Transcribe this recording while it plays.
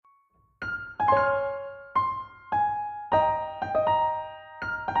Hi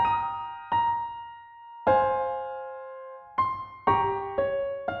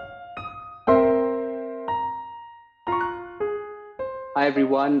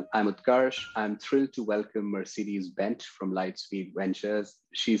everyone, I'm Utkarsh. I'm thrilled to welcome Mercedes Bent from Lightspeed Ventures.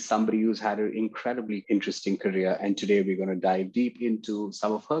 She's somebody who's had an incredibly interesting career, and today we're going to dive deep into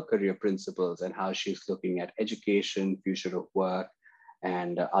some of her career principles and how she's looking at education, future of work,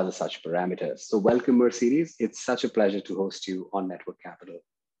 and other such parameters. So, welcome, Mercedes. It's such a pleasure to host you on Network Capital.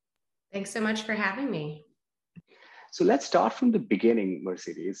 Thanks so much for having me. So let's start from the beginning,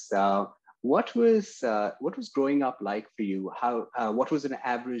 Mercedes. What was growing up like for you? What was an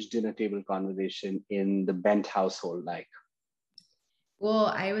average dinner table conversation in the Bent household like?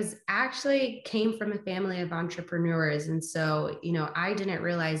 Well, I was actually came from a family of entrepreneurs. And so, I didn't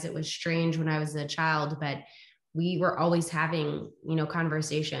realize it was strange when I was a child, but we were always having,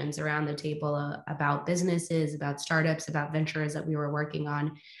 conversations around the table about businesses, about startups, about ventures that we were working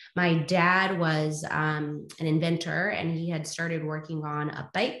on. My dad was an inventor, and he had started working on a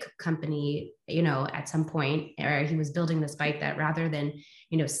bike company, at some point, or he was building this bike that rather than,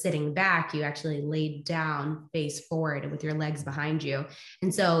 sitting back, you actually laid down face forward with your legs behind you.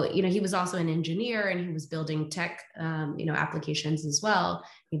 And so, he was also an engineer, and he was building tech, applications as well.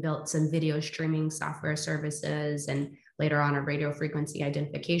 He built some video streaming software services and later on a radio frequency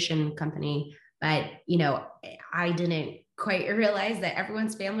identification company. But, I didn't quite realize that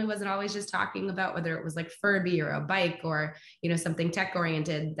everyone's family wasn't always just talking about whether it was like Furby or a bike or, something tech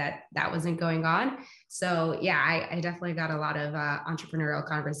oriented that wasn't going on. So yeah, I definitely got a lot of entrepreneurial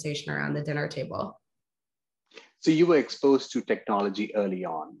conversation around the dinner table. So you were exposed to technology early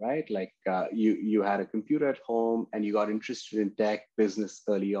on, right? Like you had a computer at home and you got interested in tech business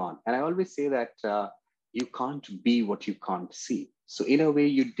early on. And I always say that you can't be what you can't see. So in a way,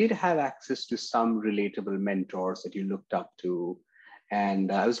 you did have access to some relatable mentors that you looked up to.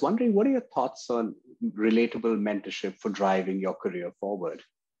 And I was wondering, what are your thoughts on relatable mentorship for driving your career forward?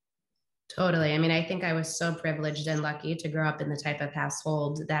 Totally. I mean, I think I was so privileged and lucky to grow up in the type of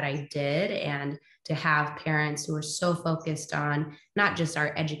household that I did and to have parents who were so focused on not just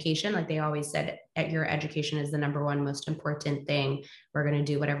our education, like they always said, your education is the number one most important thing. We're going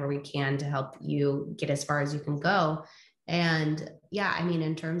to do whatever we can to help you get as far as you can go. And yeah, I mean,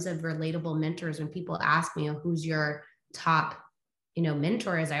 in terms of relatable mentors, when people ask me, oh, who's your top,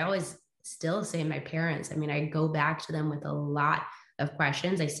 mentors, I always still say my parents. I mean, I go back to them with a lot of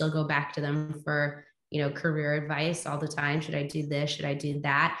questions. I still go back to them for, career advice all the time. Should I do this? Should I do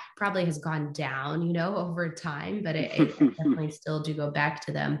that? Probably has gone down, over time, but I definitely still do go back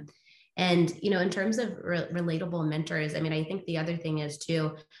to them. And, in terms of relatable mentors, I mean, I think the other thing is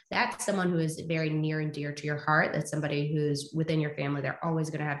too, that's someone who is very near and dear to your heart. That's somebody who's within your family. They're always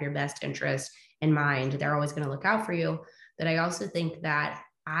going to have your best interest in mind. They're always going to look out for you. But I also think that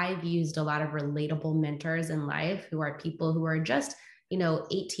I've used a lot of relatable mentors in life who are people who are just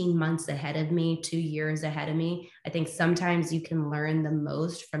 18 months ahead of me, 2 years ahead of me. I think sometimes you can learn the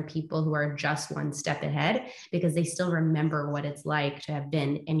most from people who are just one step ahead because they still remember what it's like to have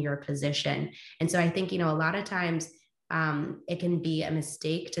been in your position. And so I think, a lot of times it can be a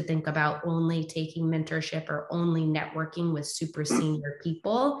mistake to think about only taking mentorship or only networking with super senior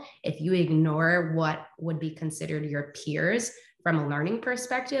people if you ignore what would be considered your peers from a learning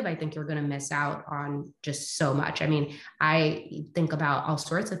perspective. I think you're going to miss out on just so much. I mean, I think about all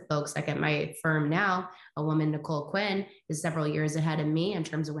sorts of folks like at my firm now, a woman, Nicole Quinn, is several years ahead of me in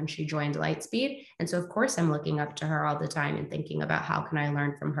terms of when she joined Lightspeed. And so of course I'm looking up to her all the time and thinking about how can I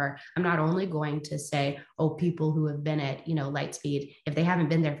learn from her. I'm not only going to say, oh, people who have been at, Lightspeed, if they haven't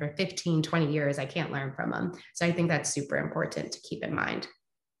been there for 15, 20 years, I can't learn from them. So I think that's super important to keep in mind.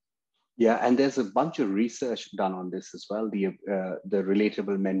 Yeah, and there's a bunch of research done on this as well, the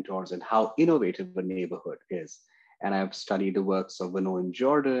relatable mentors and how innovative a neighborhood is. And I've studied the works of Vano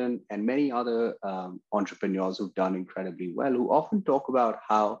Jordan and many other entrepreneurs who've done incredibly well, who often talk about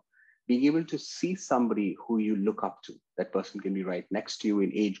how being able to see somebody who you look up to, that person can be right next to you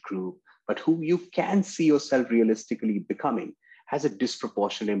in age group, but who you can see yourself realistically becoming, has a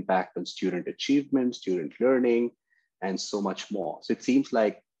disproportionate impact on student achievement, student learning, and so much more. So it seems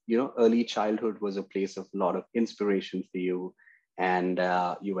like early childhood was a place of a lot of inspiration for you, and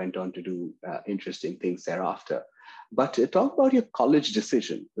you went on to do interesting things thereafter. But talk about your college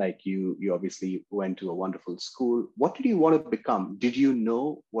decision. Like you obviously went to a wonderful school. What did you want to become? Did you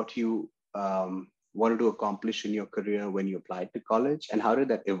know what you wanted to accomplish in your career when you applied to college, and how did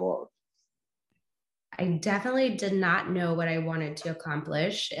that evolve? I definitely did not know what I wanted to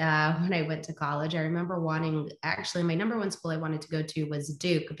accomplish when I went to college. I remember wanting, actually, my number one school I wanted to go to was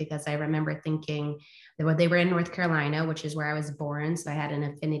Duke because I remember thinking that they were in North Carolina, which is where I was born. So I had an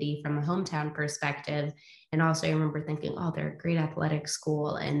affinity from a hometown perspective. And also, I remember thinking, oh, they're a great athletic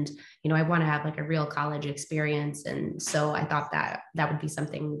school. And, I want to have like a real college experience. And so I thought that that would be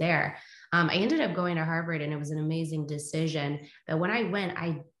something there. I ended up going to Harvard and it was an amazing decision. But when I went,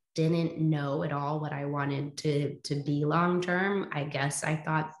 I didn't know at all what I wanted to be long term. I guess I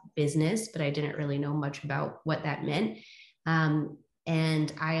thought business, but I didn't really know much about what that meant.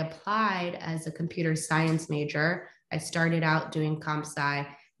 And I applied as a computer science major. I started out doing comp sci.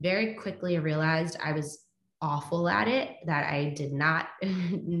 Very quickly, I realized I was awful at it, that I did not. I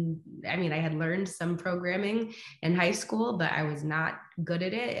mean, I had learned some programming in high school, but I was not good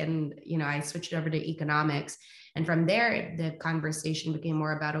at it. And, I switched over to economics. And from there, the conversation became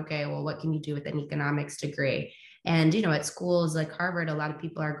more about, okay, well, what can you do with an economics degree? And, at schools like Harvard, a lot of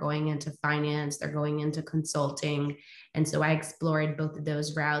people are going into finance, they're going into consulting. And so I explored both of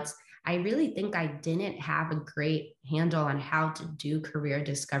those routes. I really think I didn't have a great handle on how to do career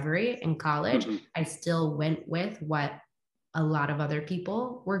discovery in college. Mm-hmm. I still went with what a lot of other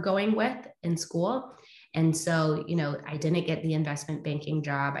people were going with in school. And so, I didn't get the investment banking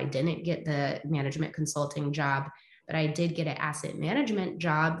job. I didn't get the management consulting job, but I did get an asset management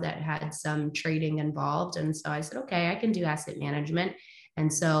job that had some trading involved. And so I said, okay, I can do asset management.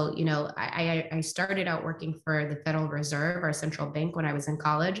 And so, I started out working for the Federal Reserve, our central bank, when I was in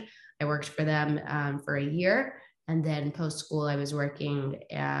college. I worked for them for a year. And then post school, I was working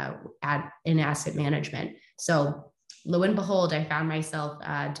in asset management. So lo and behold, I found myself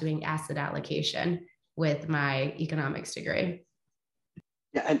doing asset allocation with my economics degree.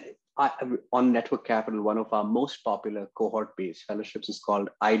 Yeah, and on Network Capital, one of our most popular cohort-based fellowships is called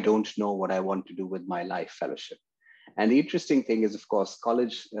 "I Don't Know What I Want to Do with My Life" fellowship. And the interesting thing is, of course,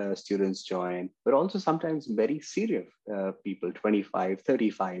 college students join, but also sometimes very serious people, 25,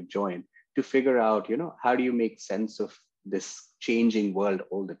 35 join to figure out, how do you make sense of this changing world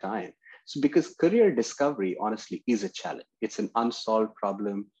all the time? So because career discovery, honestly, is a challenge. It's an unsolved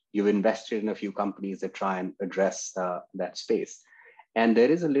problem. You've invested in a few companies that try and address that space. And there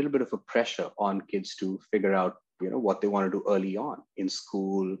is a little bit of a pressure on kids to figure out what they want to do early on in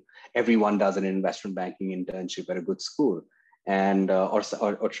school. Everyone does an investment banking internship at a good school, and or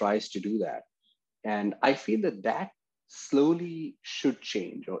tries to do that. And I feel that slowly should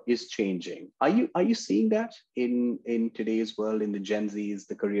change or is changing. Are you seeing that in today's world, in the Gen Zs,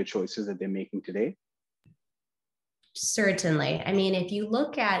 the career choices that they're making today? Certainly. I mean, if you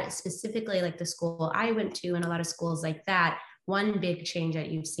look at specifically like the school I went to and a lot of schools like that, one big change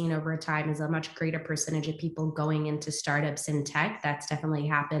that you've seen over time is a much greater percentage of people going into startups in tech. That's definitely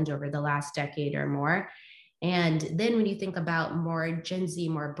happened over the last decade or more. And then when you think about more Gen Z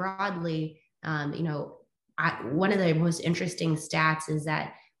more broadly, one of the most interesting stats is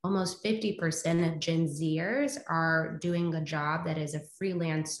that almost 50% of Gen Zers are doing a job that is a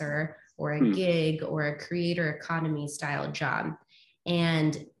freelancer or a Hmm. gig or a creator economy style job.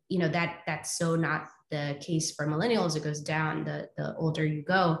 And that's so not the case for millennials. It goes down the older you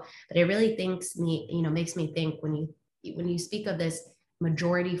go. But it really makes me think when you speak of this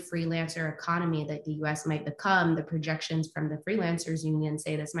majority freelancer economy that the US might become, the projections from the freelancers union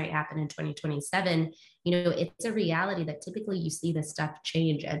say this might happen in 2027. It's a reality that typically you see this stuff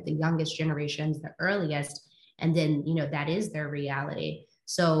change at the youngest generations, the earliest, and then that is their reality.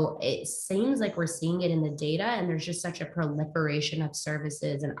 So it seems like we're seeing it in the data, and there's just such a proliferation of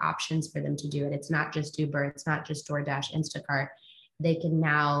services and options for them to do it. It's not just Uber, it's not just DoorDash, Instacart. They can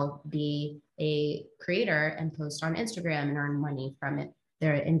now be a creator and post on Instagram and earn money from it.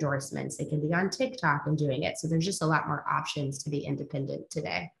 Their endorsements. They can be on TikTok and doing it. So there's just a lot more options to be independent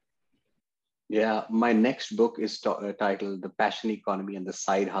today. Yeah, my next book is titled "The Passion Economy and the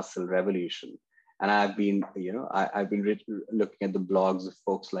Side Hustle Revolution." And I've been, I've been looking at the blogs of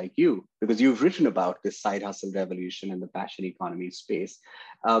folks like you because you've written about this side hustle revolution and the passion economy space.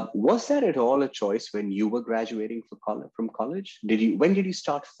 Was that at all a choice when you were graduating from college? When did you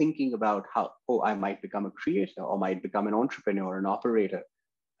start thinking about how, oh, I might become a creator or might become an entrepreneur, an operator?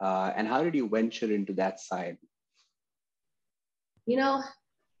 And how did you venture into that side? You know,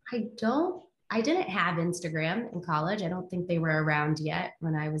 I didn't have Instagram in college. I don't think they were around yet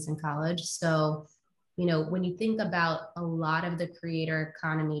when I was in college. So, when you think about a lot of the creator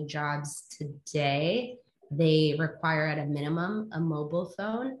economy jobs today, they require at a minimum a mobile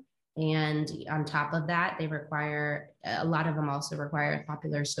phone. And on top of that, a lot of them also require a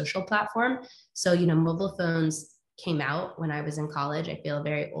popular social platform. So, mobile phones came out when I was in college. I feel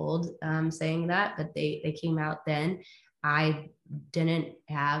very old saying that, but they came out then. I didn't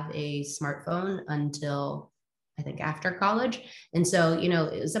have a smartphone until I think after college. And so,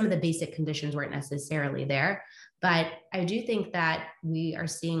 some of the basic conditions weren't necessarily there. But I do think that we are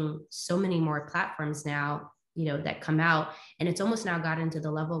seeing so many more platforms now, that come out. And it's almost now gotten to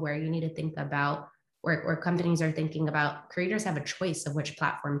the level where you need to think about where companies are thinking about creators have a choice of which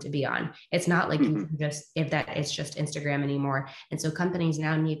platform to be on. It's not like you can just, if that it's just Instagram anymore. And so companies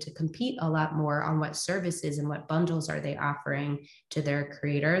now need to compete a lot more on what services and what bundles are they offering to their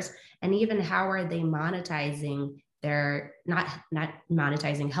creators. And even how are they monetizing their not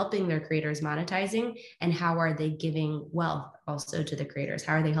monetizing, helping their creators monetizing, and how are they giving wealth also to the creators?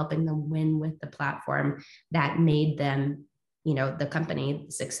 How are they helping them win with the platform that made them, the company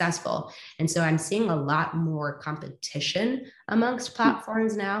successful? And so I'm seeing a lot more competition amongst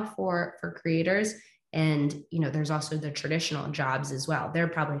platforms now for creators. And there's also the traditional jobs as well. They're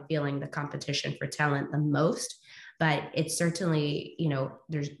probably feeling the competition for talent the most, but it's certainly,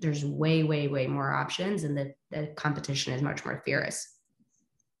 there's way more options, and the competition is much more fierce.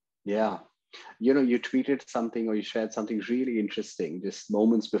 Yeah. You tweeted something or you shared something really interesting just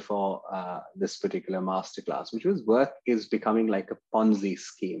moments before this particular masterclass, which was work is becoming like a Ponzi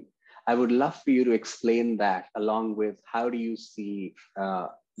scheme. I would love for you to explain that, along with how do you see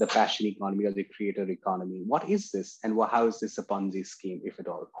the passion economy or the creator economy? What is this, and how is this a Ponzi scheme, if at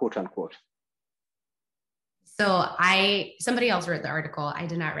all, quote unquote? So somebody else wrote the article. I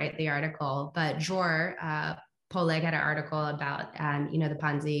did not write the article, but Dror Poleg had an article about,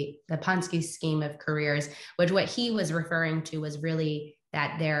 the Ponzi scheme of careers, which what he was referring to was really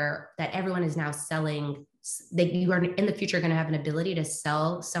that that everyone is now selling, that you are in the future going to have an ability to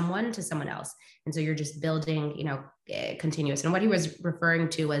sell someone to someone else. And so you're just building, continuous. And what he was referring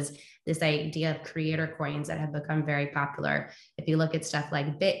to was this idea of creator coins that have become very popular. If you look at stuff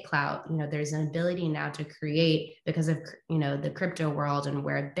like BitClout, there's an ability now to create, because of, the crypto world and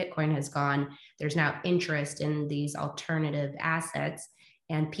where Bitcoin has gone, there's now interest in these alternative assets.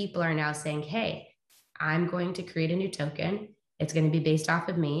 And people are now saying, hey, I'm going to create a new token. It's going to be based off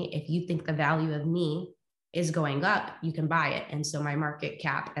of me. If you think the value of me is going up, you can buy it. And so my market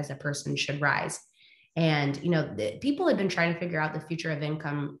cap as a person should rise. And, people have been trying to figure out the future of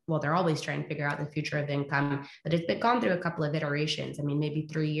income. Well, they're always trying to figure out the future of income, but it's been gone through a couple of iterations. I mean, maybe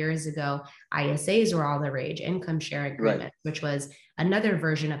 3 years ago, ISAs were all the rage, income share agreement, right, which was another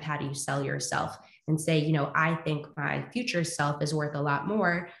version of how do you sell yourself and say, I think my future self is worth a lot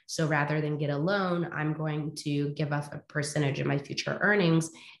more. So rather than get a loan, I'm going to give up a percentage of my future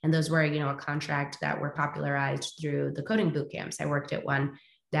earnings. And those were, a contract that were popularized through the coding boot camps. I worked at one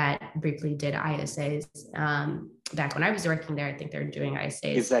that briefly did ISAs back when I was working there. I think they're doing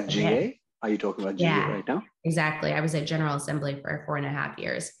ISAs. Is that GA? Are you talking about GA right now? Exactly. I was at General Assembly for 4.5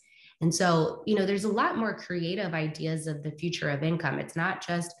 years. And so, there's a lot more creative ideas of the future of income. It's not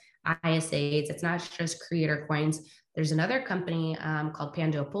just ISAs. It's not just creator coins. There's another company called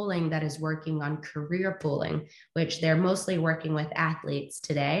Pando Pooling that is working on career pooling, which they're mostly working with athletes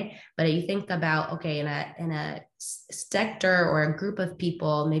today. But you think about, okay, in a sector or a group of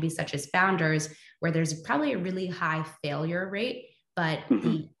people, maybe such as founders, where there's probably a really high failure rate, but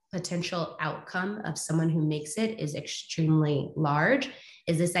the potential outcome of someone who makes it is extremely large,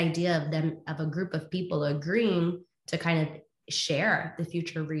 is this idea of a group of people agreeing to kind of share the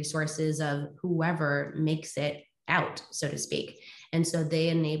future resources of whoever makes it out, so to speak. And so they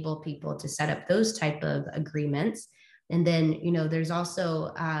enable people to set up those type of agreements. And then, there's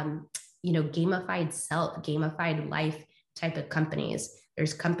also, gamified life type of companies.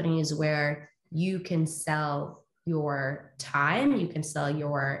 There's companies where you can sell your time, you can sell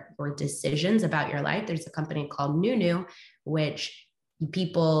your decisions about your life. There's a company called Nunu, which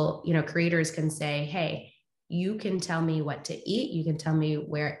people, creators can say, hey, you can tell me what to eat. You can tell me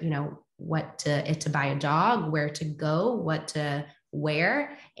where, what to buy a dog, where to go, what to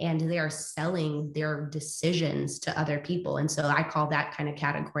wear. And they are selling their decisions to other people. And so I call that kind of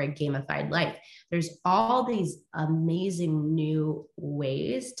category gamified life. There's all these amazing new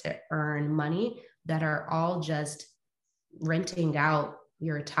ways to earn money that are all just renting out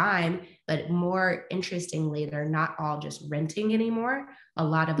your time. But more interestingly, they're not all just renting anymore. A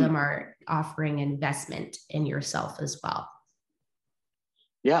lot of them are offering investment in yourself as well.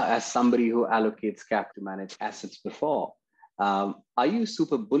 Yeah, as somebody who allocates cap to manage assets before, are you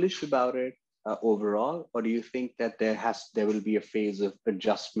super bullish about it overall, or do you think that there will be a phase of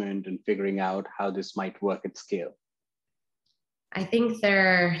adjustment and figuring out how this might work at scale? I think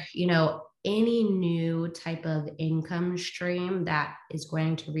any new type of income stream that is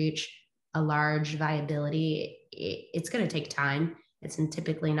going to reach a large viability, it's going to take time. It's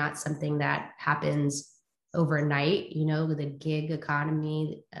typically not something that happens overnight. The gig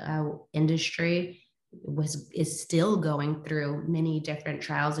economy industry is still going through many different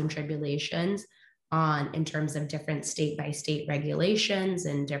trials and tribulations in terms of different state by state regulations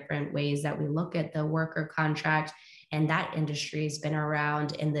and different ways that we look at the worker contract. And that industry has been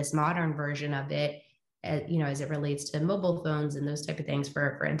around in this modern version of it, as it relates to mobile phones and those type of things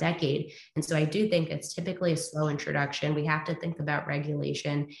for a decade. And so I do think it's typically a slow introduction. We have to think about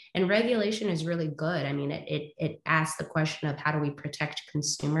regulation, and regulation is really good. I mean, it asks the question of how do we protect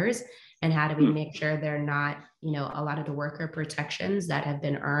consumers, and how do we make sure they're not, a lot of the worker protections that have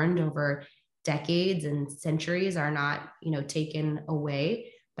been earned over decades and centuries are not, taken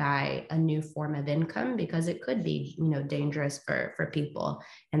away by a new form of income, because it could be, dangerous for people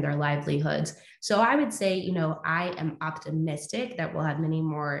and their livelihoods. So I would say, I am optimistic that we'll have many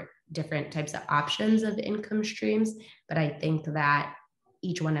more different types of options of income streams, but I think that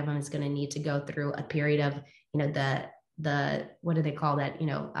each one of them is going to need to go through a period of, the what do they call that?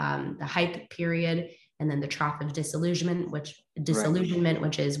 The hype period, and then the trough of disillusionment, which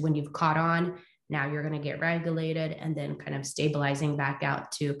is when you've caught on. Now you're going to get regulated, and then kind of stabilizing back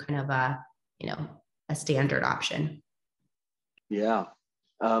out to kind of a standard option. Yeah.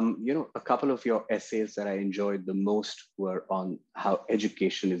 A couple of your essays that I enjoyed the most were on how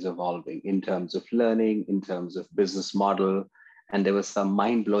education is evolving in terms of learning, in terms of business model, and there were some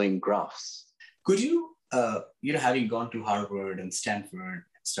mind-blowing graphs. Could you, having gone to Harvard and Stanford,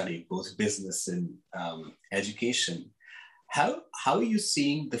 studying both business and education, how are you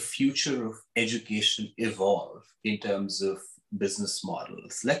seeing the future of education evolve in terms of business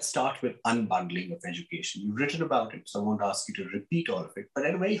models? Let's start with unbundling of education. You've written about it, so I won't ask you to repeat all of it, but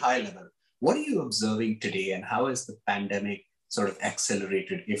at a very high level, what are you observing today, and how has the pandemic sort of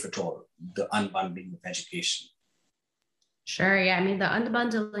accelerated, if at all, the unbundling of education? Sure. Yeah. I mean, the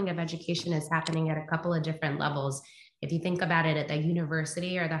unbundling of education is happening at a couple of different levels. If you think about it at the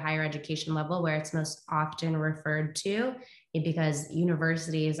university or the higher education level, where it's most often referred to, because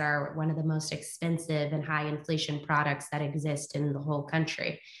universities are one of the most expensive and high inflation products that exist in the whole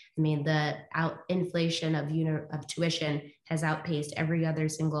country. I mean, the inflation of tuition has outpaced every other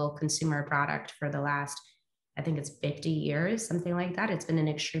single consumer product for the last, I think it's 50 years, something like that. It's been an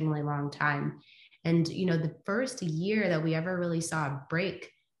extremely long time. And, the first year that we ever really saw a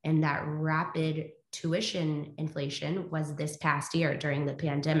break in that rapid tuition inflation was this past year during the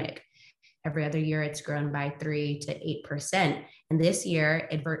pandemic. Every other year, it's grown by 3 to 8%. And this year,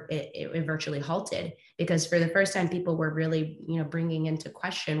 it virtually halted, because for the first time, people were really, bringing into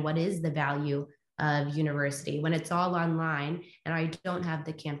question, what is the value of university when it's all online, and I don't have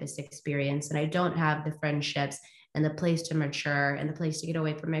the campus experience, and I don't have the friendships and the place to mature and the place to get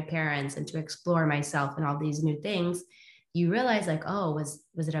away from my parents and to explore myself and all these new things. You realize, like, oh, was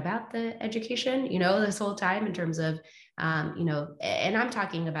it about the education, this whole time, in terms of, and I'm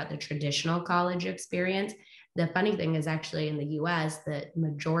talking about the traditional college experience. The funny thing is, actually, in the US, the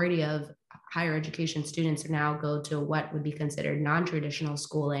majority of higher education students now go to what would be considered non-traditional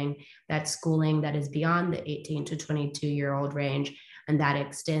schooling. That's schooling that is beyond the 18 to 22-year-old range, and that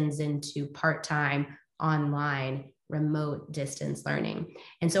extends into part-time, online, remote distance learning.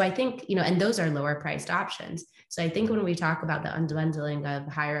 And so I think, and those are lower priced options. So I think when we talk about the unbundling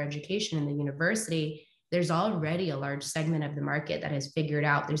of higher education in the university, there's already a large segment of the market that has figured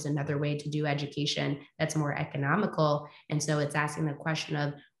out there's another way to do education that's more economical. And so it's asking the question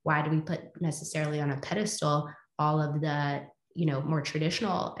of, why do we put necessarily on a pedestal all of the, more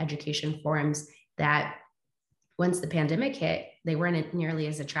traditional education forms that once the pandemic hit, they weren't nearly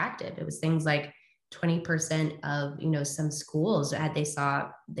as attractive. It was things like 20% of, some schools they saw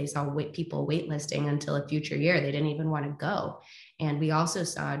people waitlisting until a future year. They didn't even want to go. And we also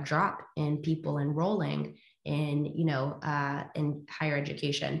saw a drop in people enrolling in, in higher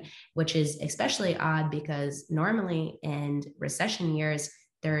education, which is especially odd because normally in recession years,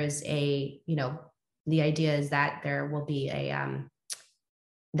 there is the idea is that there will be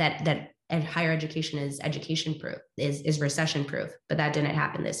that higher education is education proof, is recession proof, but that didn't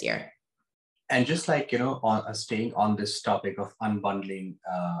happen this year. And just like, staying on this topic of unbundling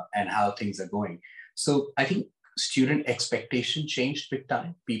and how things are going. So I think student expectation changed big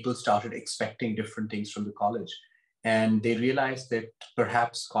time. People started expecting different things from the college. And they realized that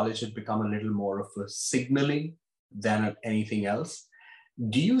perhaps college had become a little more of a signaling than anything else.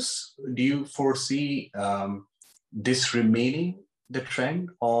 Do you foresee this remaining the trend,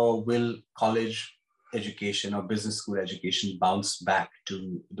 or will college education or business school education bounce back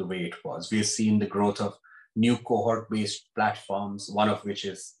to the way it was? We have seen the growth of new cohort-based platforms, one of which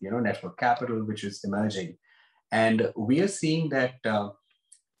is, Network Capital, which is emerging. And we are seeing that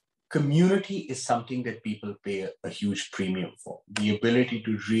community is something that people pay a huge premium for, the ability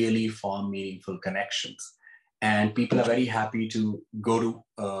to really form meaningful connections. And people are very happy to go to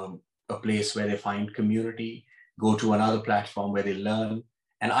a place where they find community, go to another platform where they learn,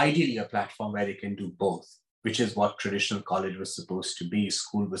 and ideally a platform where they can do both, which is what traditional college was supposed to be,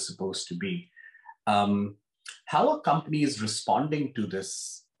 school was supposed to be. How are companies responding to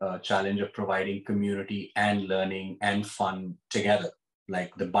this challenge of providing community and learning and fun together,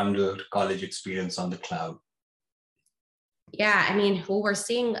 like the bundled college experience on the cloud? Yeah, I mean, well, we're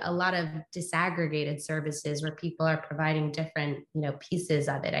seeing a lot of disaggregated services where people are providing different, pieces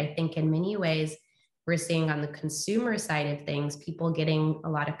of it. I think in many ways, we're seeing on the consumer side of things, people getting a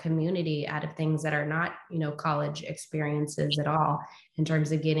lot of community out of things that are not, college experiences at all, in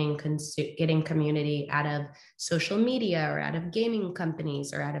terms of getting community out of social media or out of gaming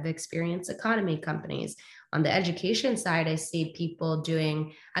companies or out of experience economy companies. On the education side, I see people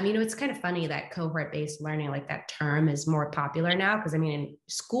doing, it's kind of funny that cohort-based learning, like that term, is more popular now, because in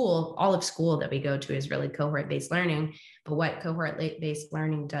school, all of school that we go to is really cohort-based learning. But what cohort-based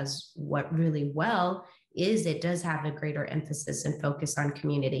learning does really well is it does have a greater emphasis and focus on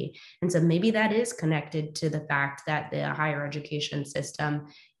community. And so maybe that is connected to the fact that the higher education system,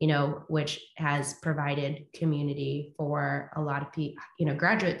 which has provided community for a lot of people,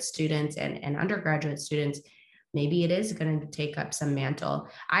 graduate students and undergraduate students, maybe it is going to take up some mantle.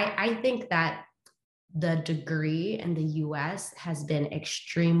 I think that the degree in the US has been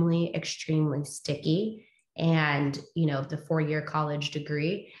extremely, extremely sticky. And, the 4-year college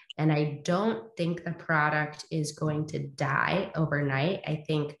degree. And I don't think the product is going to die overnight. I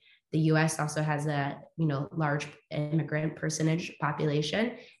think the US also has a, large immigrant percentage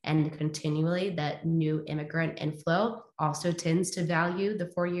population, and continually that new immigrant inflow also tends to value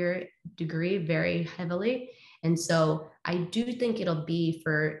the 4-year degree very heavily. And so I do think it'll be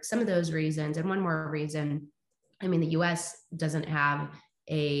for some of those reasons. And one more reason, the US doesn't have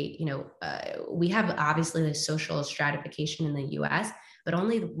we have obviously the social stratification in the US, but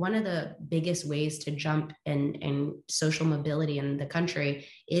only one of the biggest ways to jump in social mobility in the country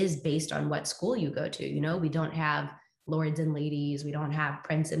is based on what school you go to. We don't have lords and ladies, we don't have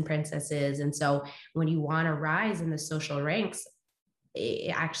prince and princesses. And so when you want to rise in the social ranks,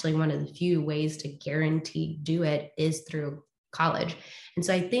 actually one of the few ways to guarantee do it is through college. And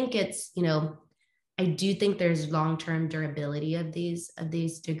so I think it's, I do think there's long-term durability of these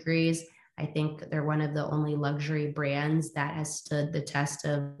degrees. I think they're one of the only luxury brands that has stood the test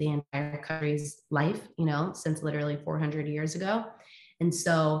of the entire country's life, since literally 400 years ago. And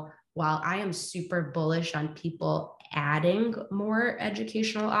so while I am super bullish on people adding more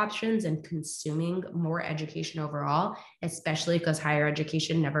educational options and consuming more education overall, especially because higher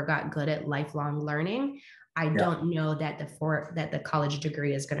education never got good at lifelong learning, I don't know that the college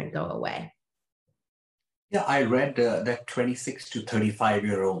degree is going to go away. Yeah, I read that 26 to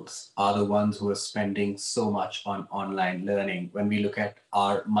 35-year-olds are the ones who are spending so much on online learning. When we look at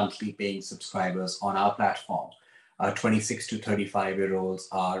our monthly paying subscribers on our platform, 26 to 35-year-olds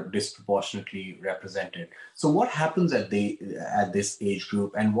are disproportionately represented. So what happens at this age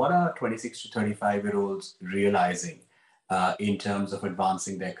group, and what are 26 to 35-year-olds realizing in terms of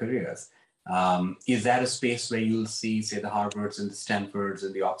advancing their careers? Is that a space where you'll see, say, the Harvards and the Stanfords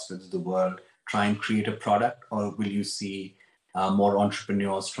and the Oxfords of the world try and create a product, or will you see more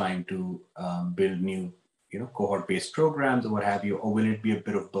entrepreneurs trying to build new, cohort-based programs or what have you, or will it be a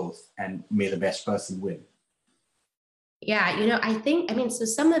bit of both and may the best person win? Yeah, I think, so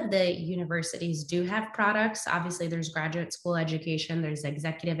some of the universities do have products. Obviously, there's graduate school education, there's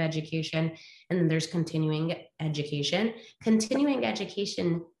executive education, and then there's continuing education. Continuing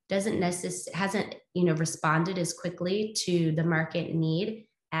education hasn't responded as quickly to the market need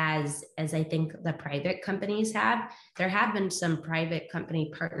as I think the private companies have. There have been some private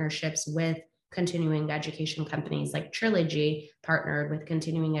company partnerships with continuing education companies, like Trilogy partnered with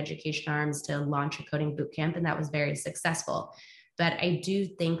continuing education arms to launch a coding bootcamp, and that was very successful. But I do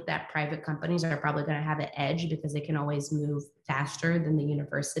think that private companies are probably going to have an edge because they can always move faster than the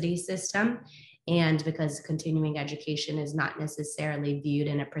university system, and because continuing education is not necessarily viewed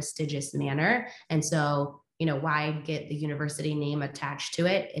in a prestigious manner. And so why get the university name attached to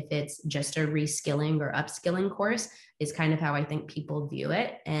it if it's just a reskilling or upskilling course, is kind of how I think people view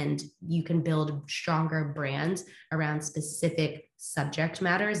it. And you can build stronger brands around specific subject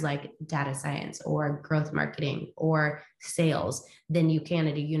matters like data science or growth marketing or sales than you can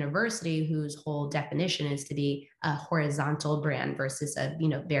at a university whose whole definition is to be a horizontal brand versus a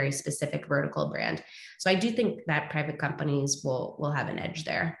very specific vertical brand. So I do think that private companies will have an edge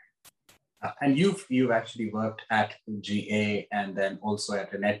there. And you've actually worked at GA and then also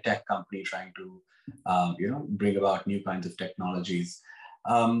at an edtech company trying to bring about new kinds of technologies.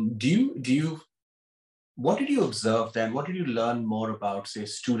 What did you observe then? What did you learn more about, say,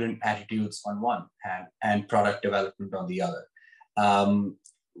 student attitudes on one hand and product development on the other?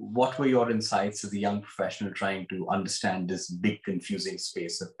 What were your insights as a young professional trying to understand this big, confusing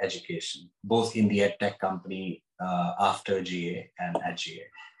space of education, both in the edtech company after GA and at GA?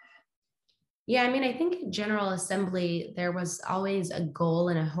 Yeah, I mean, I think at General Assembly, there was always a goal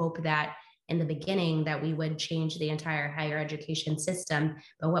and a hope that in the beginning that we would change the entire higher education system.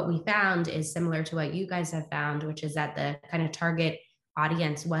 But what we found is similar to what you guys have found, which is that the kind of target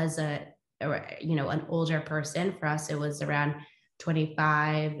audience was an older person. For us, it was around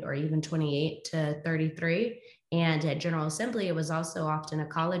 25 or even 28 to 33. And at General Assembly, it was also often a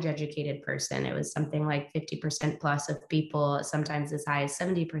college educated person. It was something like 50% plus of people, sometimes as high as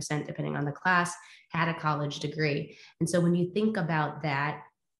 70%, depending on the class, had a college degree. And so when you think about that,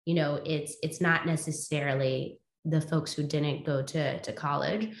 it's not necessarily the folks who didn't go to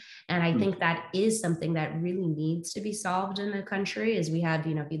college. And I think that is something that really needs to be solved in the country is we have,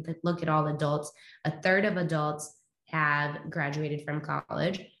 if you look at all adults, a third of adults have graduated from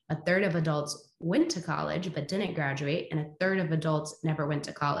college. A third of adults went to college but didn't graduate, and a third of adults never went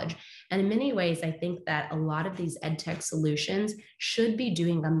to college. And in many ways, I think that a lot of these edtech solutions should be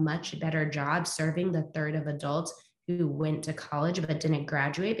doing a much better job serving the third of adults who went to college but didn't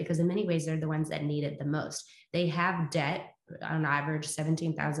graduate, because in many ways, they're the ones that need it the most. They have debt, on average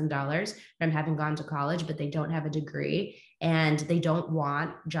 $17,000 from having gone to college, but they don't have a degree, and they don't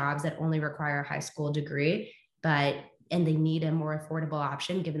want jobs that only require a high school degree, and they need a more affordable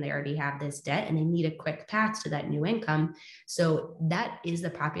option given they already have this debt, and they need a quick path to that new income. So that is the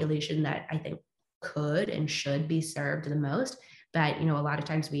population that I think could and should be served the most. But, a lot of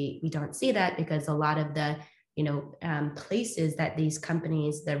times we don't see that because a lot of the, places that these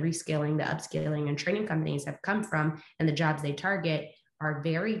companies, the rescaling, the upscaling and training companies have come from and the jobs they target are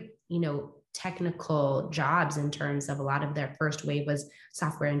very, technical jobs in terms of a lot of their first wave was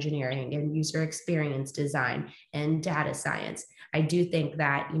software engineering and user experience design and data science. I do think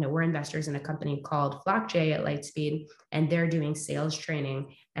that, we're investors in a company called FlockJ at Lightspeed, and they're doing sales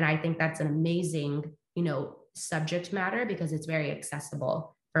training. And I think that's an amazing, subject matter because it's very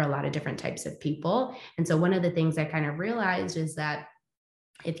accessible for a lot of different types of people. And so one of the things I kind of realized is that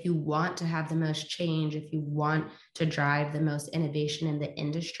if you want to have the most change, if you want to drive the most innovation in the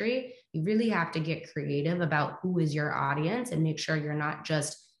industry, you really have to get creative about who is your audience and make sure you're not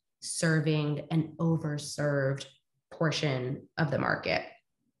just serving an overserved portion of the market.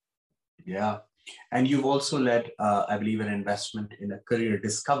 Yeah. And you've also led, I believe, an investment in a career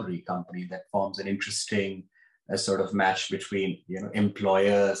discovery company that forms an interesting sort of match between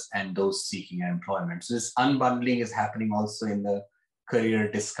employers and those seeking employment. So this unbundling is happening also in the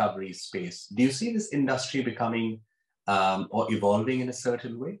career discovery space. Do you see this industry becoming or evolving in a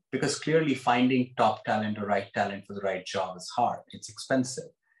certain way? Because clearly finding top talent or right talent for the right job is hard. It's expensive,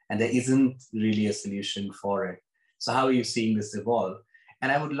 and there isn't really a solution for it. So how are you seeing this evolve?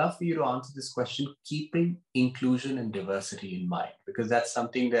 And I would love for you to answer this question, keeping inclusion and diversity in mind, because that's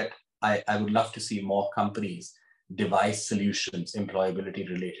something that I would love to see more companies devise solutions, employability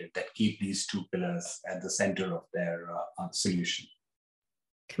related, that keep these two pillars at the center of their solution.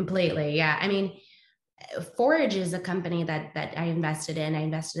 Completely. Yeah. I mean, Forage is a company that I invested in. I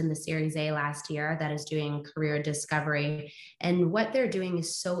invested in the Series A last year that is doing career discovery. And what they're doing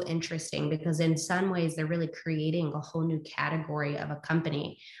is so interesting because in some ways they're really creating a whole new category of a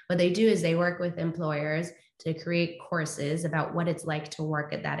company. What they do is they work with employers to create courses about what it's like to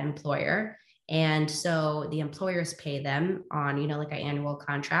work at that employer. And so the employers pay them on, like an annual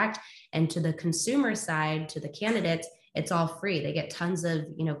contract. And to the consumer side, to the candidates, it's all free. They get tons of,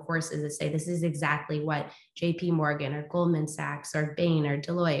 courses that say this is exactly what JP Morgan or Goldman Sachs or Bain or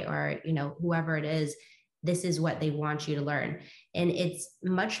Deloitte or, whoever it is, this is what they want you to learn. And it's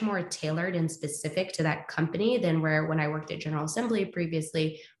much more tailored and specific to that company than where when I worked at General Assembly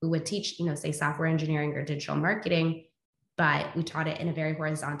previously, we would teach, say software engineering or digital marketing, but we taught it in a very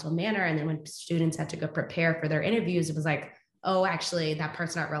horizontal manner. And then when students had to go prepare for their interviews, it was like, oh, actually, that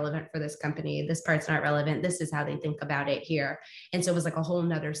part's not relevant for this company. This part's not relevant. This is how they think about it here. And so it was like a whole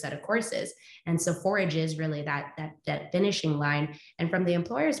nother set of courses. And so Forage is really that finishing line. And from the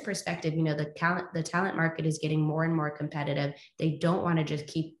employer's perspective, the talent market is getting more and more competitive. They don't want to just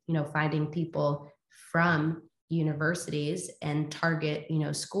keep, finding people from universities and target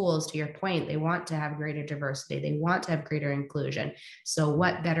schools. To your point, they want to have greater diversity, they want to have greater inclusion. So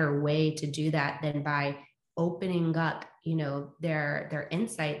what better way to do that than by opening up their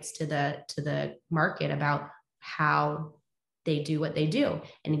insights to the market about how they do what they do,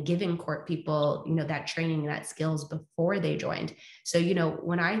 and giving court people that training, that skills before they joined. So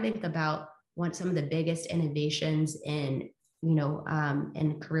when I think about what some of the biggest innovations in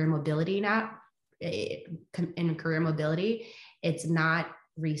in career mobility now, in career mobility, it's not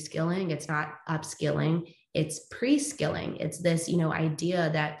reskilling, it's not upskilling, it's pre-skilling. It's this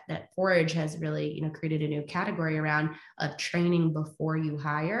idea that Forage has really created a new category around, of training before you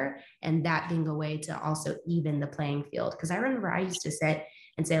hire, and that being a way to also even the playing field. Because I remember I used to sit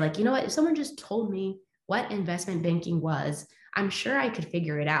and say, like, what, if someone just told me what investment banking was, I'm sure I could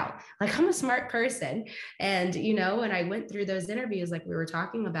figure it out. Like, I'm a smart person. And, when I went through those interviews, like we were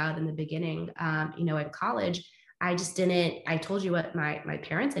talking about in the beginning, at college, I just didn't, I told you what my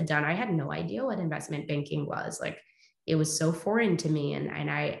parents had done. I had no idea what investment banking was. Like, it was so foreign to me. And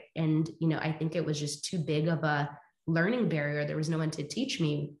I think it was just too big of a learning barrier. There was no one to teach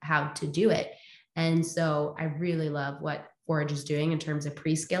me how to do it. And so I really love what Forage is doing in terms of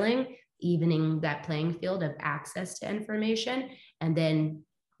pre-skilling, evening that playing field of access to information. And then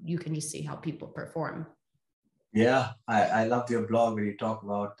you can just see how people perform. Yeah, I love your blog where you talk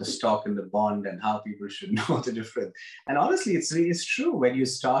about the stock and the bond and how people should know the difference. And honestly, it's true. When you're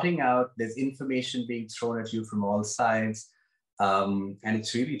starting out, there's information being thrown at you from all sides. And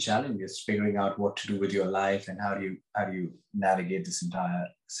it's really challenging, just figuring out what to do with your life and how do you navigate this entire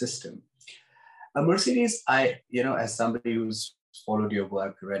system. Mercedes, as somebody who's followed your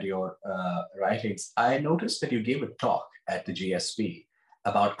work, read your writings, I noticed that you gave a talk at the GSB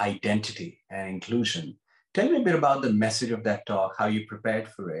about identity and inclusion. Tell me a bit about the message of that talk, how you prepared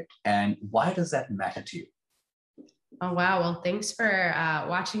for it, and why does that matter to you? Oh, wow. Well, thanks for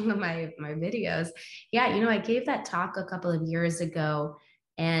watching my videos. Yeah, I gave that talk a couple of years ago.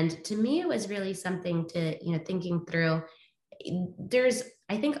 And to me, it was really something to, thinking through.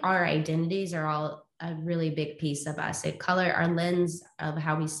 I think our identities are all a really big piece of us. Our lens of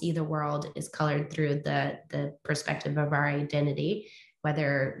how we see the world is colored through the perspective of our identity,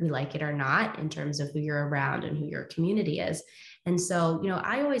 whether we like it or not, in terms of who you're around and who your community is. And so,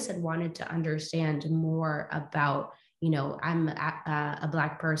 I always had wanted to understand more about, I'm a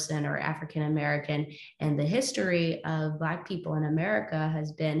Black person or African American, and the history of Black people in America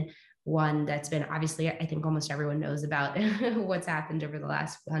has been one that's been, obviously, I think almost everyone knows about what's happened over the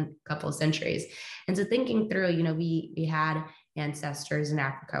last couple of centuries. And so thinking through, we had ancestors in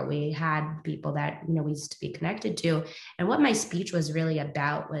Africa, we had people that, we used to be connected to. And what my speech was really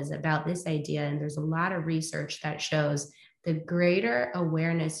about was about this idea. And there's a lot of research that shows the greater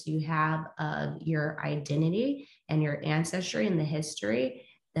awareness you have of your identity and your ancestry and the history,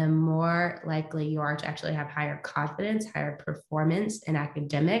 the more likely you are to actually have higher confidence, higher performance in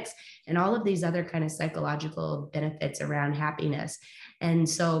academics, and all of these other kind of psychological benefits around happiness. And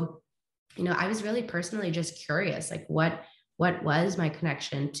so, I was really personally just curious, like what was my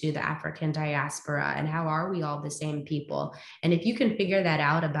connection to the African diaspora, and how are we all the same people? And if you can figure that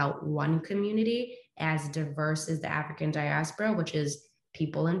out about one community as diverse as the African diaspora, which is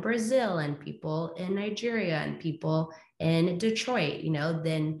people in Brazil and people in Nigeria and people in Detroit,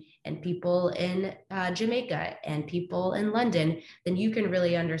 and people in Jamaica and people in London, then you can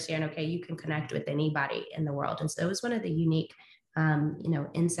really understand, okay, you can connect with anybody in the world. And so it was one of the unique,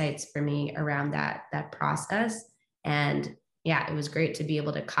 insights for me around that process. And yeah, it was great to be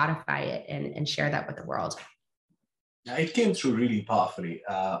able to codify it and share that with the world. It came through really powerfully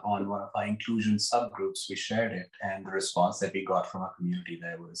on one of our inclusion subgroups. We shared it, and the response that we got from our community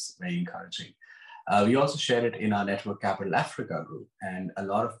there was very encouraging. We also shared it in our Network Capital Africa group, and a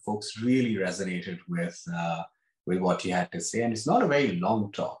lot of folks really resonated with what you had to say. And it's not a very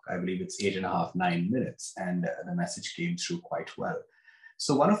long talk. I believe it's 8.5, 9 minutes, and the message came through quite well.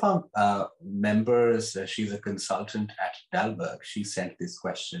 So one of our members, she's a consultant at Dalberg. She sent this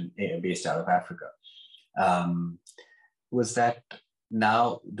question based out of Africa. Was that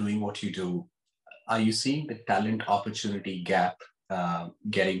now doing what you do, are you seeing the talent opportunity gap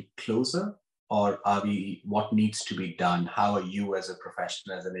getting closer, or what needs to be done? How are you as a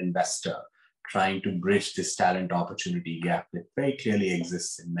professional, as an investor, trying to bridge this talent opportunity gap that very clearly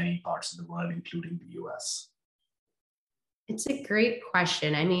exists in many parts of the world, including the US? It's a great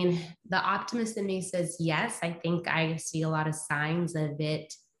question. I mean, the optimist in me says yes. I think I see a lot of signs of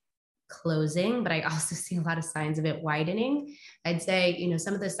it closing, but I also see a lot of signs of it widening. I'd say,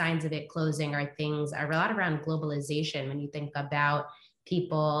 some of the signs of it closing are a lot around globalization. When you think about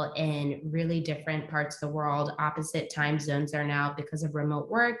people in really different parts of the world, opposite time zones are now, because of remote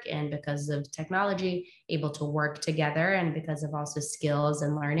work and because of technology, able to work together, and because of also skills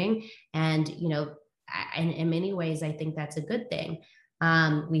and learning. And, in many ways, I think that's a good thing.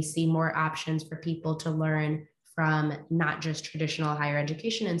 We see more options for people to learn from not just traditional higher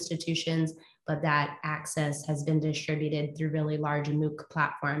education institutions, but that access has been distributed through really large MOOC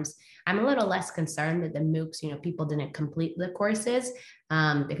platforms. I'm a little less concerned that the MOOCs, people didn't complete the courses,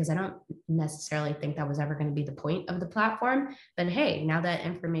 because I don't necessarily think that was ever going to be the point of the platform. But hey, now that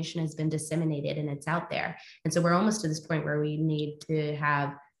information has been disseminated and it's out there. And so we're almost to this point where we need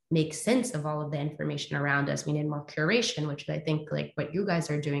to make sense of all of the information around us. We need more curation, which I think, like what you guys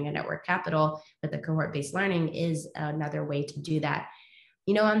are doing at Network Capital with the cohort-based learning, is another way to do that.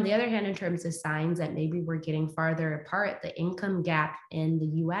 On the other hand, in terms of signs that maybe we're getting farther apart, the income gap in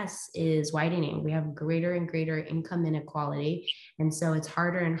the US is widening. We have greater and greater income inequality. And so it's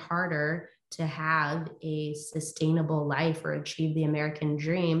harder and harder to have a sustainable life or achieve the American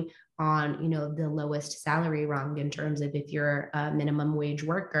dream on the lowest salary rung, in terms of if you're a minimum wage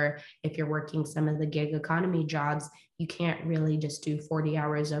worker. If you're working some of the gig economy jobs, you can't really just do 40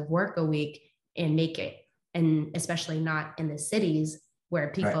 hours of work a week and make it. And especially not in the cities where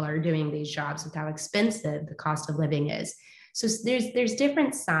people are doing these jobs, with how expensive the cost of living is. So there's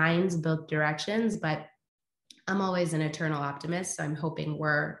different signs both directions, but I'm always an eternal optimist. So I'm hoping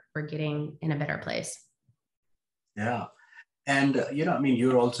we're getting in a better place. Yeah. And,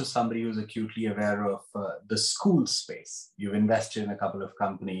 you're also somebody who's acutely aware of the school space. You've invested in a couple of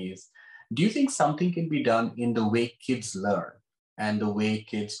companies. Do you think something can be done in the way kids learn and the way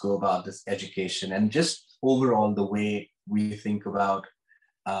kids go about this education, and just overall the way we think about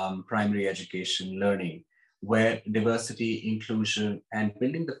primary education learning, where diversity, inclusion, and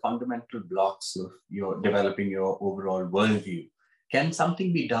building the fundamental blocks of developing your overall worldview? Can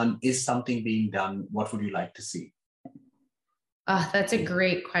something be done? Is something being done? What would you like to see? That's a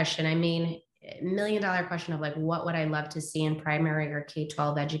great question. I mean, $1 million question of like, what would I love to see in primary or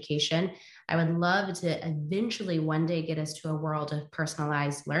K-12 education? I would love to eventually one day get us to a world of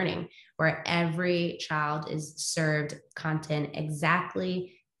personalized learning, where every child is served content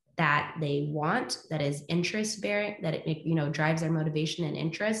exactly that they want, that is interest bearing, that it drives their motivation and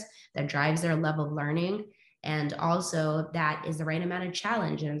interest, that drives their level of learning, and also that is the right amount of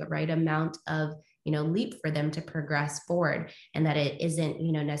challenge and the right amount of leap for them to progress forward. And that it isn't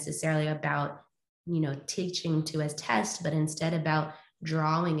necessarily about teaching to a test, but instead about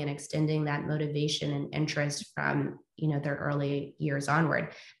drawing and extending that motivation and interest from their early years onward.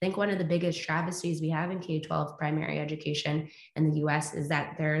 I think one of the biggest travesties we have in K-12 primary education in the US is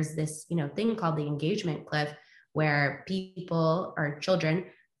that there's this thing called the engagement cliff, where people or children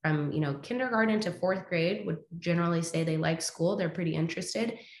from kindergarten to fourth grade would generally say they like school, they're pretty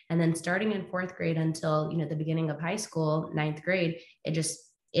interested, and then starting in fourth grade until the beginning of high school, ninth grade,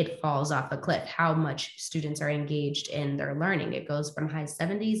 it falls off a cliff how much students are engaged in their learning. It goes from high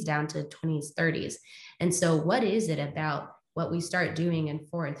 70s down to 20s, 30s. And so what is it about what we start doing in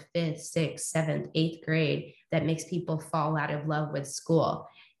fourth, fifth, sixth, seventh, eighth grade that makes people fall out of love with school?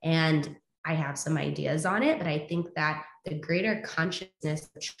 And I have some ideas on it, but I think that the greater consciousness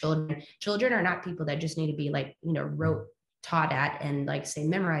of children are not people that just need to be taught at and say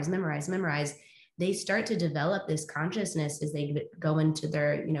memorize. They start to develop this consciousness as they go into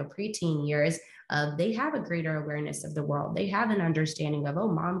their preteen years. They have a greater awareness of the world. They have an understanding of,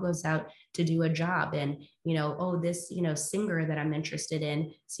 oh, mom goes out to do a job, and oh, this singer that I'm interested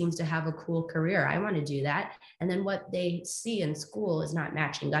in seems to have a cool career, I want to do that. And then what they see in school is not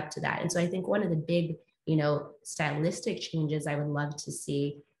matching up to that. And so I think one of the big stylistic changes I would love to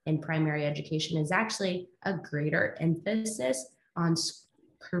see in primary education is actually a greater emphasis on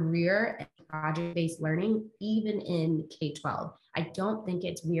career and project-based learning, even in K-12. I don't think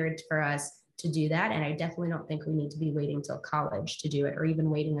it's weird for us to do that. And I definitely don't think we need to be waiting till college to do it, or even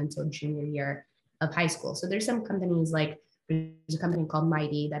waiting until junior year of high school. So there's some companies, there's a company called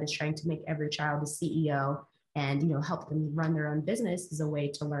Mighty that is trying to make every child a CEO and help them run their own business as a way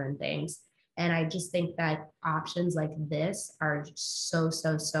to learn things. And I just think that options like this are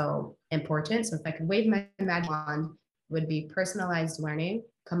so important. So if I could wave my magic wand, it would be personalized learning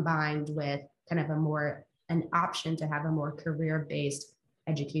combined with kind of an option to have a more career-based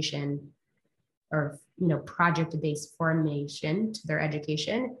education, or project-based formation to their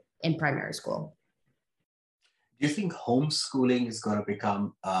education in primary school. Do you think homeschooling is going to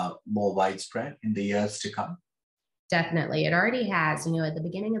become more widespread in the years to come? Definitely. It already has. At the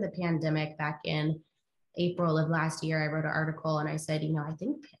beginning of the pandemic back in April of last year, I wrote an article and I said, I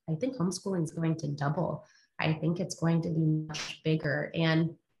think homeschooling is going to double. I think it's going to be much bigger.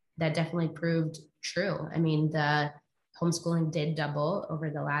 And that definitely proved true. I mean, the homeschooling did double over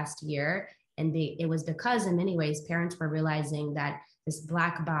the last year. And it was because in many ways, parents were realizing that this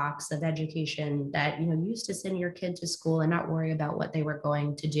black box of education that, you used to send your kid to school and not worry about what they were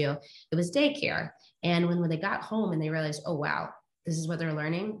going to do. It was daycare. And when they got home and they realized, oh, wow, this is what they're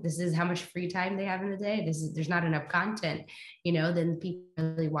learning. This is how much free time they have in the day. There's not enough content, then people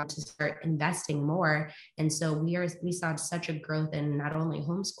really want to start investing more. And so we saw such a growth in not only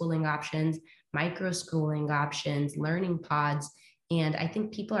homeschooling options, micro schooling options, learning pods. And I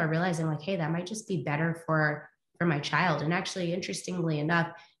think people are realizing like, hey, that might just be better for my child. And actually, interestingly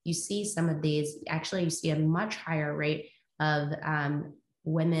enough, you see some of these, actually, you see a much higher rate of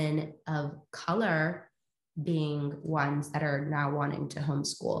women of color being ones that are now wanting to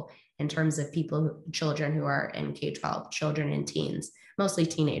homeschool in terms of children who are in K-12, children and teens, mostly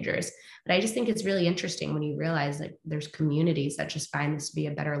teenagers. But I just think it's really interesting when you realize that there's communities that just find this to be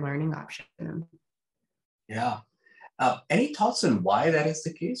a better learning option. Yeah. Any thoughts on why that is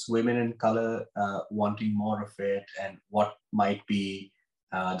the case? Women in color wanting more of it, and what might be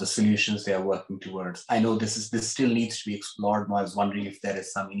the solutions they are working towards? I know this still needs to be explored more. I was wondering if there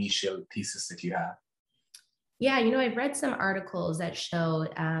is some initial thesis that you have. Yeah, I've read some articles that show,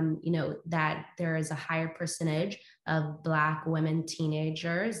 that there is a higher percentage of Black women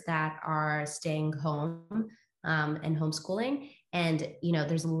teenagers that are staying home and homeschooling. And,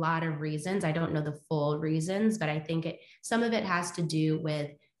 there's a lot of reasons. I don't know the full reasons, but I think some of it has to do with,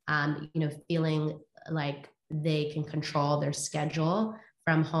 feeling like they can control their schedule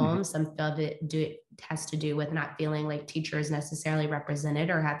from home. Some of it has to do with not feeling like teachers necessarily represented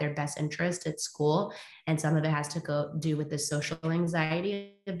or have their best interest at school. And some of it has to do with the social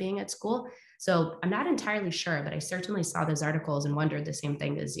anxiety of being at school. So I'm not entirely sure, but I certainly saw those articles and wondered the same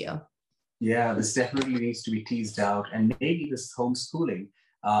thing as you. Yeah, this definitely needs to be teased out. And maybe this homeschooling,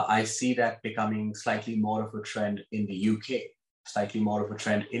 I see that becoming slightly more of a trend in the UK, slightly more of a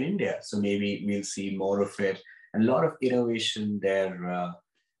trend in India. So maybe we'll see more of it, and a lot of innovation there,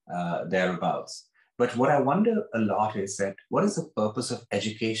 thereabouts. But what I wonder a lot is that what is the purpose of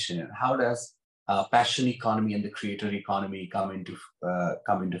education, and how does passion economy and the creator economy come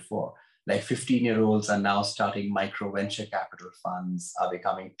into fore? Like 15-year-olds are now starting micro venture capital funds, are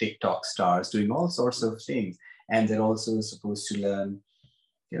becoming TikTok stars, doing all sorts of things. And they're also supposed to learn,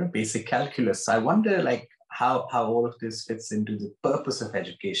 basic calculus. So I wonder like how all of this fits into the purpose of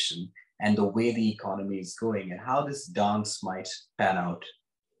education and the way the economy is going, and how this dance might pan out.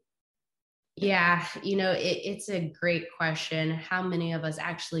 Yeah, it's a great question. How many of us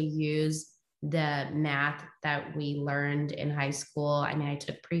actually use the math that we learned in high school? I mean, I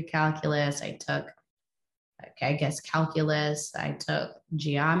took pre-calculus, I took, I guess, calculus, I took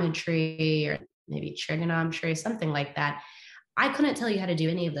geometry or maybe trigonometry, something like that. I couldn't tell you how to do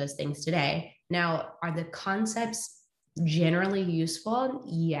any of those things today. Now, are the concepts generally useful?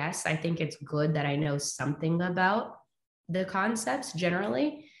 Yes, I think it's good that I know something about the concepts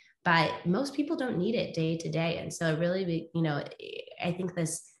generally, but most people don't need it day to day. And so it really, I think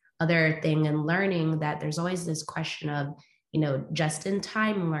this other thing in learning, that there's always this question of, just in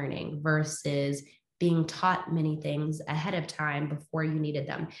time learning versus being taught many things ahead of time before you needed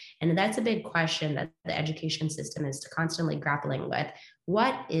them. And that's a big question that the education system is constantly grappling with.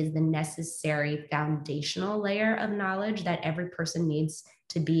 What is the necessary foundational layer of knowledge that every person needs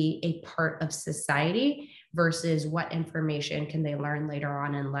to be a part of society versus what information can they learn later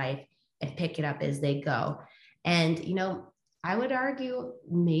on in life and pick it up as they go? And, I would argue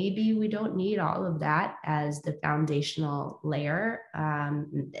maybe we don't need all of that as the foundational layer.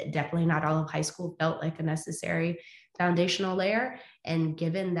 Definitely not all of high school felt like a necessary foundational layer. And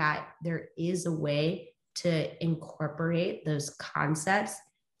given that there is a way to incorporate those concepts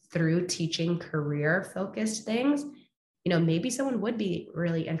through teaching career-focused things, maybe someone would be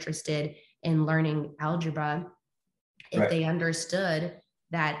really interested in learning algebra if they understood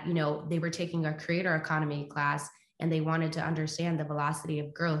that, they were taking a creator economy class and they wanted to understand the velocity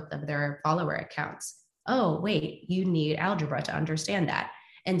of growth of their follower accounts. Oh, wait, you need algebra to understand that.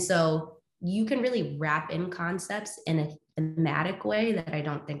 And so you can really wrap in concepts in a thematic way that I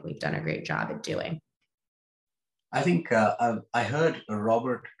don't think we've done a great job at doing. I think I heard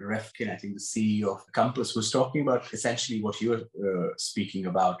Robert Refkin, I think the CEO of Compass, was talking about essentially what you were speaking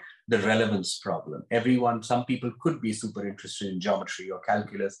about, the relevance problem. Some people could be super interested in geometry or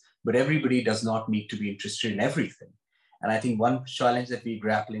calculus, but everybody does not need to be interested in everything. And I think one challenge that we're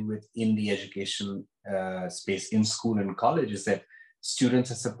grappling with in the education space in school and college is that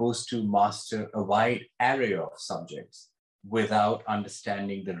students are supposed to master a wide array of subjects without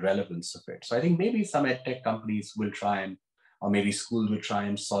understanding the relevance of it. So I think maybe some edtech companies will try and, or maybe schools will try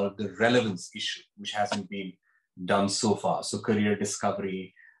and solve the relevance issue, which hasn't been done so far. So career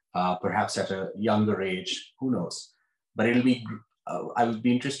discovery, perhaps at a younger age, who knows? But I would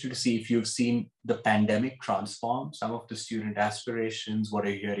be interested to see if you've seen the pandemic transform some of the student aspirations. What are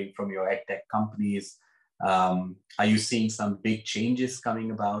you hearing from your edtech companies? Are you seeing some big changes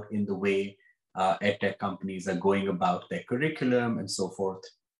coming about in the way edtech companies are going about their curriculum and so forth?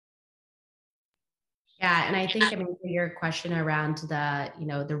 Yeah, and I think, I mean, your question around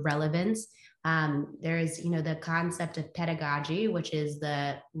the relevance, there's, the concept of pedagogy, which is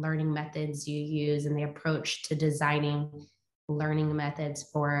the learning methods you use and the approach to designing learning methods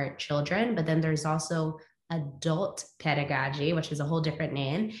for children. But then there's also adult pedagogy, which is a whole different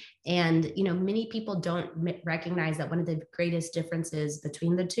name. And, many people don't recognize that one of the greatest differences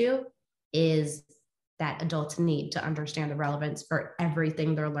between the two is that adults need to understand the relevance for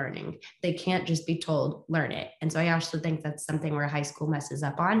everything they're learning. They can't just be told, learn it. And so I also think that's something where high school messes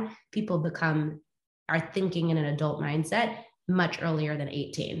up on. People are thinking in an adult mindset much earlier than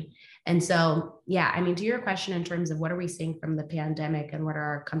 18. And so, yeah, I mean, to your question in terms of what are we seeing from the pandemic and what are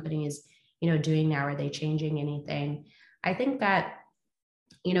our companies, doing now? Are they changing anything? I think that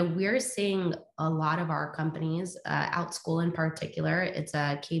we're seeing a lot of our companies, OutSchool in particular, it's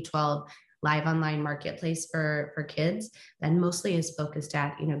a K-12 live online marketplace for kids that mostly is focused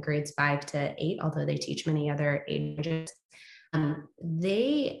at, grades 5 to 8, although they teach many other ages.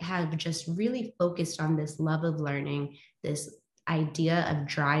 They have just really focused on this love of learning, this idea of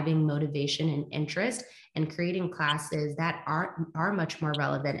driving motivation and interest, and creating classes that are much more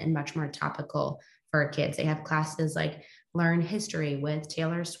relevant and much more topical for kids. They have classes like Learn History with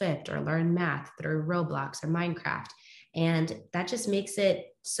Taylor Swift, or Learn Math through Roblox or Minecraft. And that just makes it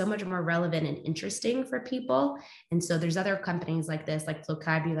so much more relevant and interesting for people. And so there's other companies like this, like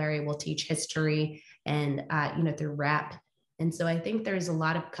Vocabulary will teach history and, through rap. And so I think there's a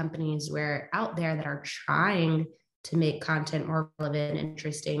lot of companies out there that are trying to make content more relevant and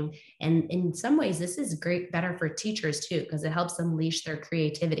interesting. And in some ways, this is better for teachers too, because it helps them unleash their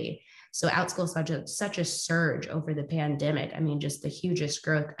creativity. So OutSchool saw such a surge over the pandemic. I mean, just the hugest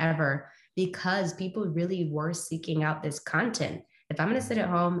growth ever, because people really were seeking out this content. If I'm going to sit at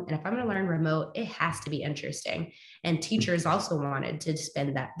home and if I'm going to learn remote, it has to be interesting. And teachers also wanted to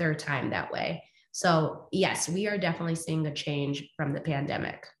spend their time that way. So yes, we are definitely seeing a change from the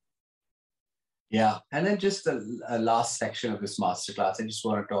pandemic. Yeah, and then just the last section of this masterclass, I just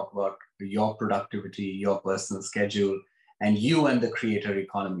want to talk about your productivity, your personal schedule, and you and the creator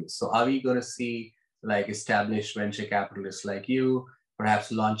economy. So are we going to see like established venture capitalists like you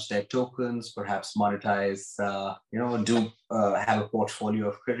perhaps launch their tokens, perhaps monetize, have a portfolio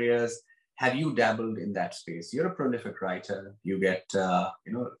of careers? Have you dabbled in that space? You're a prolific writer. You get,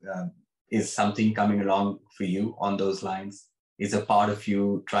 is something coming along for you on those lines? Is a part of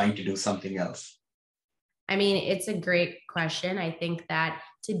you trying to do something else? I mean, it's a great question. I think that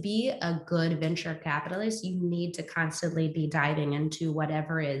to be a good venture capitalist, you need to constantly be diving into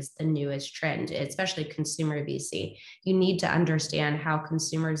whatever is the newest trend, especially consumer VC. You need to understand how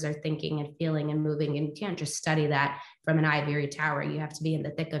consumers are thinking and feeling and moving, and you can't just study that from an ivory tower. You have to be in the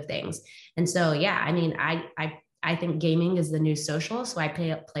thick of things. And so, yeah, I mean, I think gaming is the new social, so I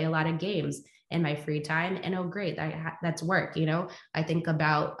play a lot of games in my free time, and oh great, that's work. I think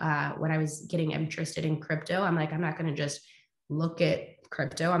about when I was getting interested in crypto, I'm like, I'm not going to just look at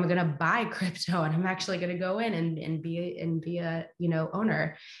crypto, I'm going to buy crypto, and I'm actually going to go in and be a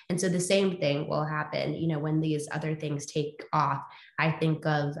owner. And so the same thing will happen when these other things take off. I think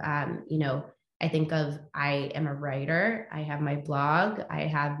of I am a writer, I have my blog, I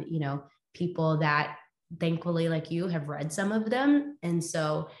have people that thankfully, like you, have read some of them. And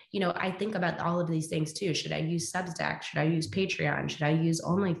so, I think about all of these things too. Should I use Substack? Should I use Patreon? Should I use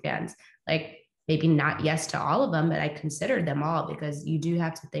OnlyFans? Like, maybe not yes to all of them, but I considered them all, because you do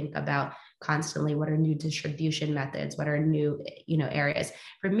have to think about constantly what are new distribution methods, what are new, areas.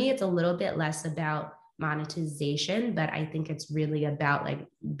 For me, it's a little bit less about monetization, but I think it's really about like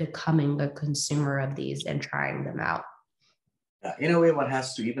becoming a consumer of these and trying them out. In a way,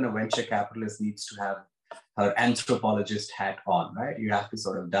 even a venture capitalist needs to have her anthropologist hat on, right? You have to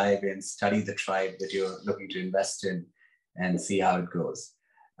sort of dive in, study the tribe that you're looking to invest in, and see how it goes.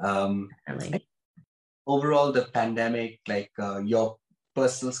 Really. Overall, the pandemic, like your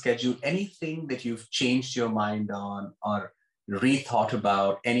personal schedule, anything that you've changed your mind on or rethought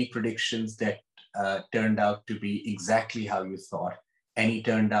about, any predictions that turned out to be exactly how you thought, any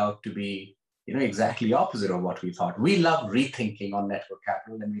turned out to be exactly opposite of what we thought. We love rethinking on Network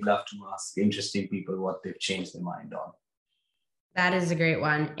Capital, and we love to ask interesting people what they've changed their mind on. That is a great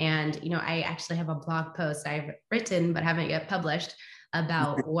one. And, I actually have a blog post I've written, but haven't yet published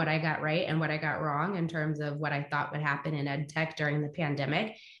about what I got right and what I got wrong in terms of what I thought would happen in ed tech during the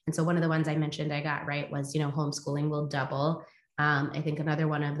pandemic. And so one of the ones I mentioned I got right was, homeschooling will double. I think another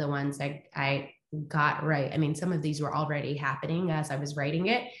one of the ones I got right, I mean, some of these were already happening as I was writing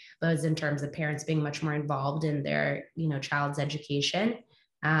it, but it was in terms of parents being much more involved in their, child's education.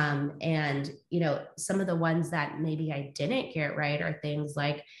 And, some of the ones that maybe I didn't get right are things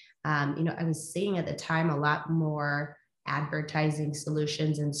like, I was seeing at the time a lot more advertising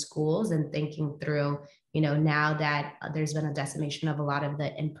solutions in schools and thinking through, now that there's been a decimation of a lot of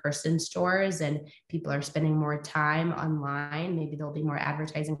the in-person stores and people are spending more time online, maybe there'll be more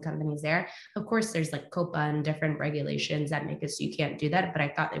advertising companies there. Of course, there's like COPPA and different regulations that make it so you can't do that, but I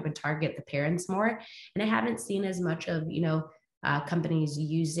thought they would target the parents more. And I haven't seen as much of, companies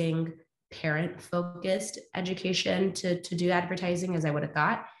using parent-focused education to do advertising as I would have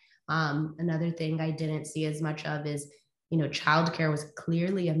thought. Another thing I didn't see as much of is, childcare was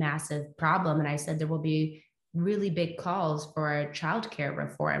clearly a massive problem. And I said there will be really big calls for childcare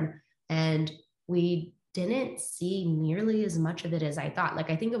reform. And we didn't see nearly as much of it as I thought. Like,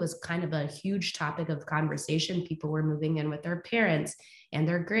 I think it was kind of a huge topic of conversation. People were moving in with their parents and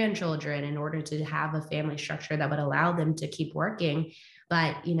their grandchildren in order to have a family structure that would allow them to keep working.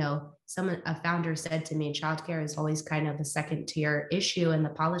 But, a founder said to me, childcare is always kind of a second tier issue in the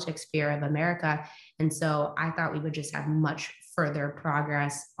politics sphere of America. And so I thought we would just have much further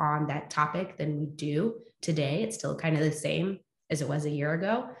progress on that topic than we do today. It's still kind of the same as it was a year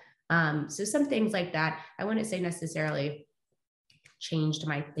ago. So some things like that, I wouldn't say necessarily changed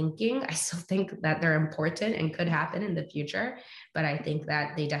my thinking. I still think that they're important and could happen in the future, but I think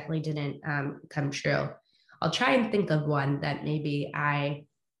that they definitely didn't come true. I'll try and think of one that maybe I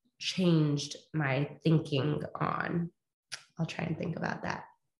changed my thinking on. I'll try and think about that.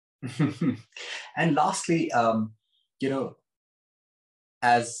 And lastly,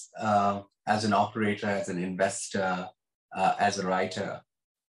 as an operator, as an investor, as a writer,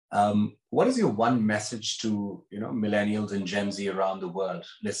 what is your one message to millennials and Gen Z around the world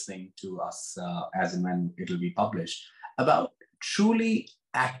listening to us as and when it'll be published about truly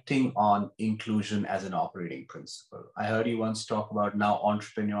acting on inclusion as an operating principle? I heard you once talk about now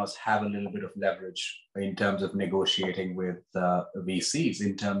entrepreneurs have a little bit of leverage in terms of negotiating with VCs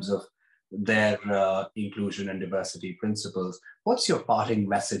in terms of their inclusion and diversity principles. What's your parting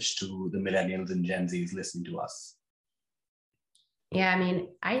message to the millennials and Gen Zs listening to us? Yeah, I mean,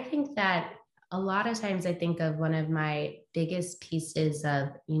 I think that a lot of times I think of one of my biggest pieces of,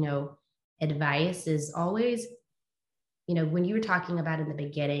 advice is always, when you were talking about in the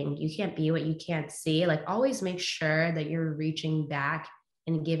beginning, you can't be what you can't see. Like, always make sure that you're reaching back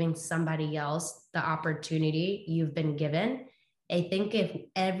and giving somebody else the opportunity you've been given. I think if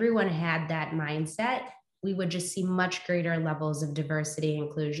everyone had that mindset, we would just see much greater levels of diversity,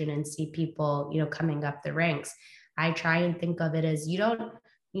 inclusion, and see people, coming up the ranks. I try and think of it as you don't,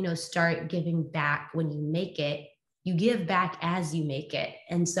 start giving back when you make it. You give back as you make it.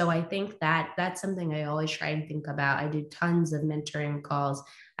 And so I think that that's something I always try and think about. I do tons of mentoring calls.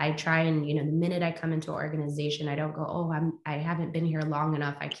 I try and, the minute I come into an organization, I don't go, oh, I haven't been here long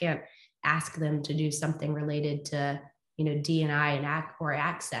enough. I can't ask them to do something related to, D&I or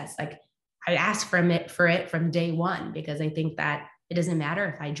access. Like, I ask for it from day one, because I think that it doesn't matter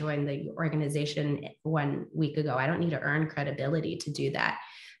if I joined the organization 1 week ago. I don't need to earn credibility to do that.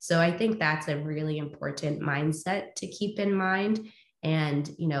 So I think that's a really important mindset to keep in mind. And,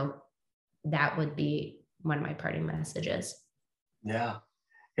 that would be one of my parting messages. Yeah.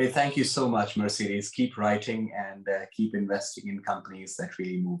 Hey, thank you so much, Mercedes. Keep writing and keep investing in companies that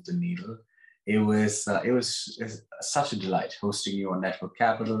really move the needle. It was such a delight hosting you on Network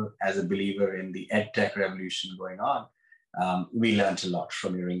Capital. As a believer in the EdTech revolution going on, we learned a lot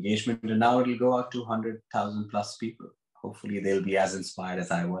from your engagement, and now it'll go out to 100,000 plus people. Hopefully they'll be as inspired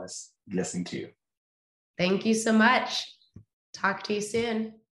as I was listening to you. Thank you so much. Talk to you soon.